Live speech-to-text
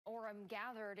Orem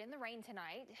gathered in the rain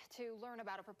tonight to learn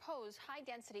about a proposed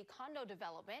high-density condo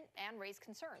development and raise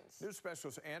concerns. News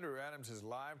specialist Andrew Adams is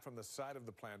live from the site of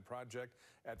the planned project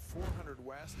at 400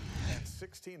 West and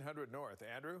 1600 North.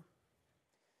 Andrew?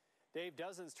 Dave,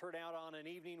 dozens turned out on an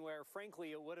evening where,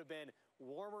 frankly, it would have been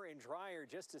warmer and drier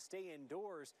just to stay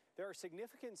indoors. There are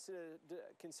significant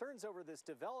concerns over this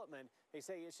development. They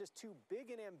say it's just too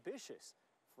big and ambitious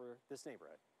for this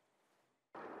neighborhood.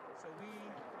 So we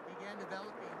began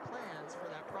developing plans for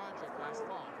that project last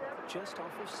fall. Just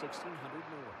off of 1600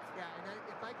 North. Yeah, and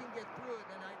if I can get through it,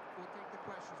 then I will take the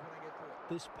questions when I get through it.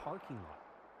 This parking lot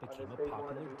became a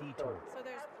popular detour. So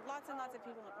there's lots and lots of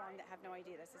people in Orem that have no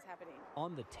idea this is happening.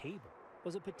 On the table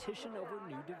was a petition over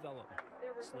new development,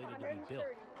 slated to be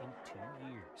built in 2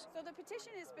 years. So the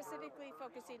petition is specifically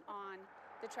focusing on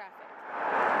the traffic.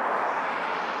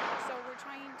 So we're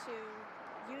trying to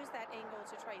use that angle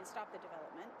to try and stop the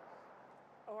development,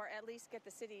 or at least get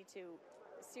the city to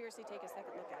seriously take a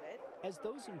second look at it. As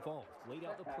those involved laid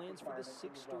out the plans for the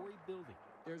 6-story building.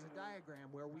 There's a diagram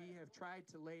where we have tried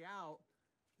to lay out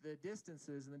the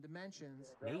distances and the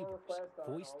dimensions. Neighbors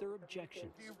voiced their objections.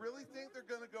 Do you really think they're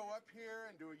going to go up here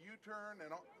and do a U-turn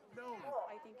and all? No.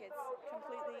 I think it's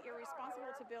completely irresponsible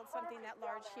to build something that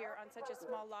large here on such a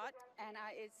small lot, and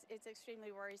it's extremely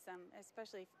worrisome,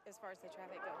 especially as far as the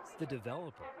traffic goes. The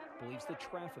developer believes the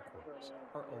traffic works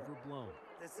are overblown.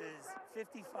 This is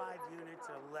 55 units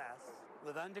or less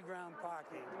with underground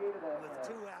parking with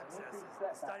 2 accesses.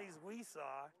 The studies we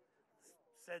saw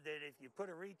said that if you put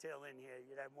a retail in here,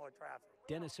 you'd have more traffic.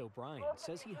 Dennis O'Brien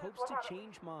says he hopes to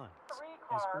change minds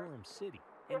as Orem City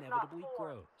inevitably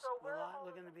grows. We're not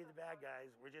looking to be the bad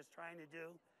guys. We're just trying to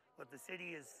do what the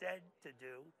city has said to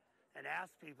do and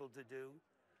asked people to do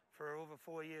for over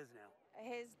 4 years now.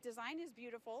 His design is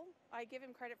beautiful. I give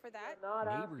him credit for that.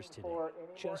 Neighbors today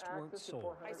just weren't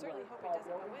sold. I certainly hope it doesn't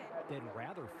go in. They'd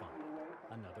rather find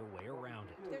another way around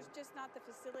it. There's just not the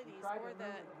facilities or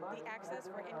the access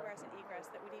for ingress and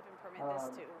egress that would even permit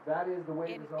this to, that is the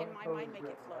way in my mind, make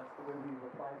it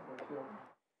flow.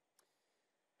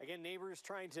 Again, neighbors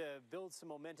trying to build some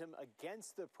momentum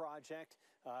against the project.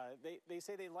 They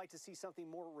say they'd like to see something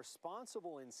more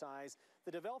responsible in size.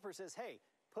 The developer says, hey,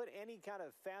 put any kind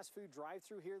of fast food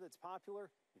drive-through here that's popular,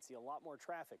 you'd see a lot more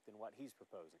traffic than what he's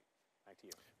proposing. Back to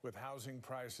you. With housing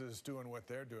prices doing what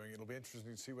they're doing, it'll be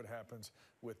interesting to see what happens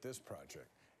with this project.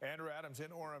 Andrew Adams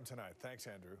in Orem tonight. Thanks,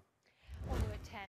 Andrew.